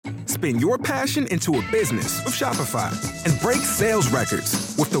Spin your passion into a business with Shopify and break sales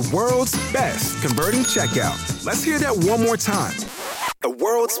records with the world's best converting checkout. Let's hear that one more time. The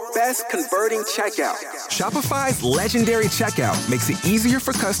world's best converting checkout. Shopify's legendary checkout makes it easier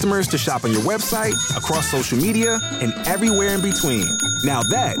for customers to shop on your website, across social media, and everywhere in between. Now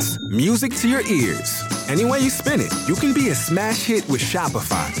that's music to your ears. Any way you spin it, you can be a smash hit with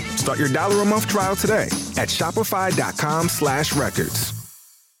Shopify. Start your $1 a month trial today at shopify.com/records.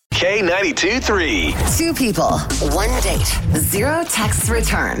 K92-3. 2 people, 1 date, 0 texts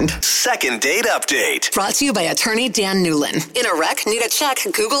returned. Second date update. Brought to you by attorney Dan Newlin. In a wreck, need a check,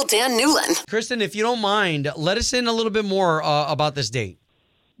 Google Dan Newlin. Kristen, if you don't mind, let us in a little bit more about this date.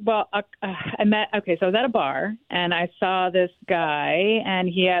 Well, so I was at a bar, and I saw this guy, and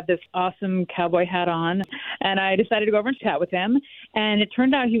he had this awesome cowboy hat on, and I decided to go over and chat with him, and it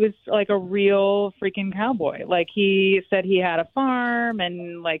turned out he was like a real freaking cowboy. Like, he said he had a farm,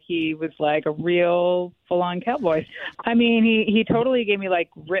 and like he was like a real full-on cowboy. I mean, he totally gave me like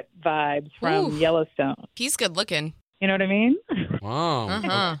Rip vibes from Yellowstone. He's good looking. You know what I mean? Wow.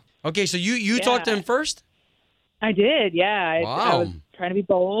 Uh-huh. Okay, so you talked to him first? I did, yeah. Wow. I was trying to be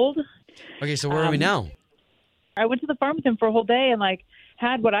bold. Okay, so where are we now? I went to the farm with him for a whole day and like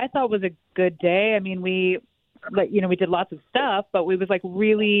had what I thought was a good day. I mean, we did lots of stuff, but it was like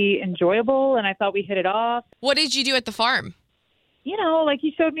really enjoyable, and I thought we hit it off. What did you do at the farm? You know, like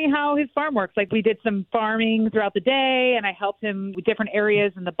he showed me how his farm works. Like, we did some farming throughout the day, and I helped him with different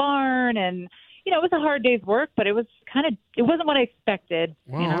areas in the barn, and you know, it was a hard day's work, but it wasn't what I expected.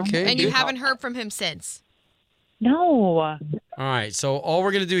 Wow, you know? okay. And you haven't heard from him since? No. All right, so all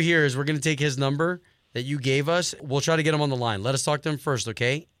we're going to do here is we're going to take his number that you gave us. We'll try to get him on the line. Let us talk to him first,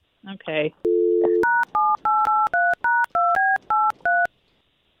 okay? Okay.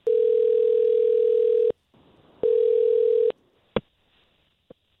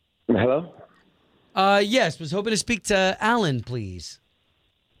 Hello? Yes, was hoping to speak to Alan, please.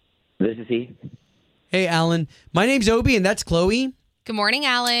 This is he. Hey, Alan. My name's Obi, and that's Chloe. Good morning,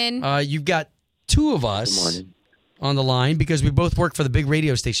 Alan. You've got 2 of us Good morning. on the line because we both work for the big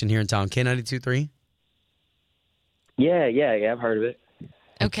radio station here in town, K92.3. Yeah, I've heard of it.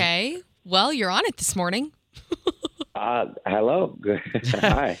 Okay. Well, you're on it this morning. Hello. Good.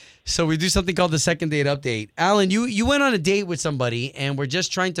 Hi. So we do something called the second date update. Alan, you went on a date with somebody, and we're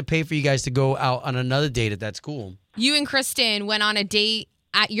just trying to pay for you guys to go out on another date if that's cool. You and Kristen went on a date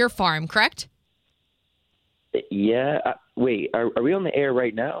at your farm, correct? Yeah. Wait, are we on the air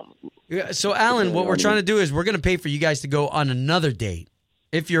right now? Yeah, so, Alan, what we're trying to do is we're going to pay for you guys to go on another date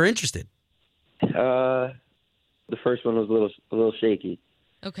if you're interested. The first one was a little shaky.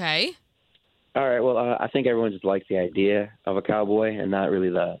 Okay. All right. Well, I think everyone just likes the idea of a cowboy and not really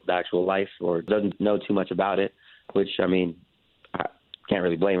the actual life, or doesn't know too much about it, which, I mean, I can't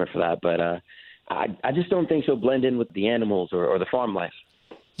really blame her for that. But I just don't think she'll blend in with the animals or the farm life.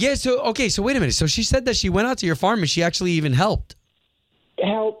 Yeah, so wait a minute. So she said that she went out to your farm and she actually even helped.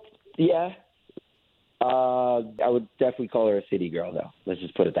 Help, yeah. I would definitely call her a city girl, though. Let's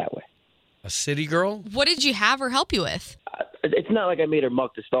just put it that way. A city girl? What did you have her help you with? It's not like I made her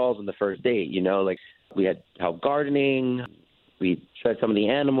muck the stalls on the first date, you know? Like, we had help gardening, we fed some of the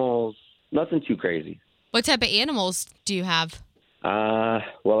animals, nothing too crazy. What type of animals do you have?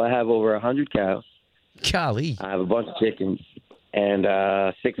 Well, I have over 100 cows. Golly. I have a bunch of chickens and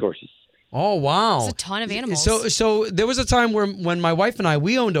 6 horses. Oh, wow. That's a ton of animals. So there was a time when my wife and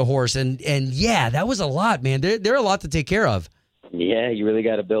we owned a horse, and yeah, that was a lot, man. They're a lot to take care of. Yeah, you really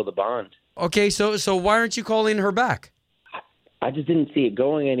got to build a bond. Okay, so why aren't you calling her back? I just didn't see it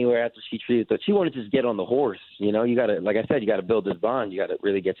going anywhere after she treated it. She wanted to just get on the horse. You know, you got to, like I said, you got to build this bond. You got to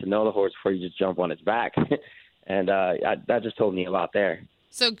really get to know the horse before you just jump on its back. And that just told me a lot there.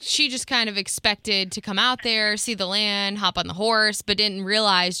 So she just kind of expected to come out there, see the land, hop on the horse, but didn't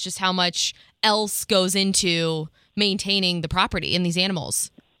realize just how much else goes into maintaining the property and these animals.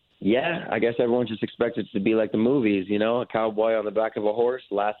 Yeah, I guess everyone just expected it to be like the movies, you know, a cowboy on the back of a horse,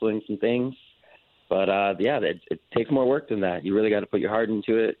 lassoing some things. But, yeah, it takes more work than that. You really got to put your heart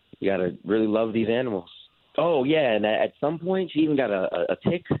into it. You got to really love these animals. Oh, yeah, and at some point she even got a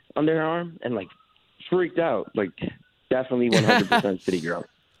tick under her arm and, like, freaked out. Like, definitely 100% city girl.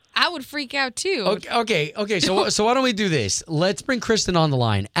 I would freak out, too. Okay. So why don't we do this? Let's bring Kristen on the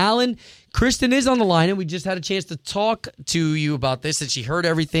line. Alan, Kristen is on the line, and we just had a chance to talk to you about this, and she heard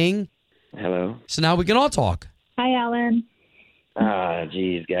everything. Hello. So now we can all talk. Hi, Alan.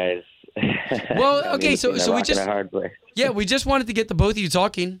 Geez, guys. Well, okay, so we just hard place. Yeah, we just wanted to get the both of you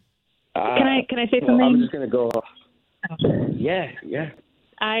talking. Can I say well, something? I'm just gonna go. Yeah.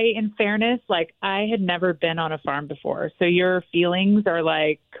 in fairness, like I had never been on a farm before. So your feelings are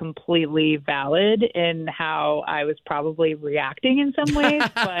like completely valid in how I was probably reacting in some ways.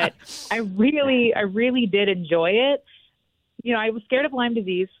 But I really did enjoy it. You know, I was scared of Lyme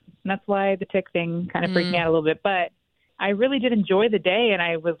disease, and that's why the tick thing kind of freaked me out a little bit. But I really did enjoy the day,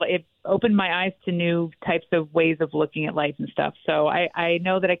 and it opened my eyes to new types of ways of looking at life and stuff. So I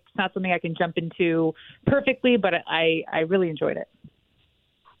know that it's not something I can jump into perfectly, but I really enjoyed it.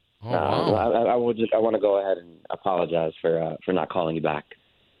 Oh, wow. I want to go ahead and apologize for not calling you back.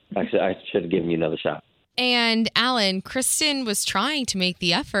 Actually, I should have given you another shot. And Alan, Kristen was trying to make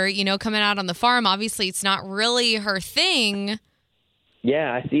the effort, you know, coming out on the farm. Obviously, it's not really her thing.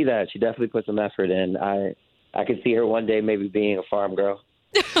 Yeah, I see that. She definitely put some effort in. I could see her one day maybe being a farm girl.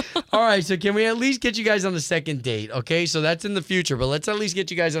 All right, so can we at least get you guys on the second date? Okay, so that's in the future, but let's at least get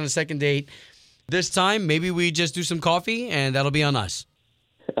you guys on a second date. This time, maybe we just do some coffee, and that'll be on us.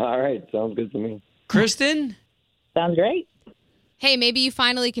 All right, sounds good to me. Kristen? Sounds great. Hey, maybe you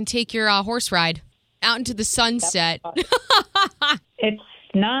finally can take your horse ride out into the sunset. It's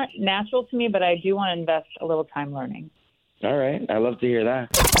not natural to me, but I do want to invest a little time learning. All right, I love to hear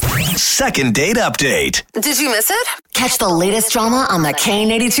that. Second date update. Did you miss it? Catch the latest drama on the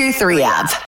K82 3 app.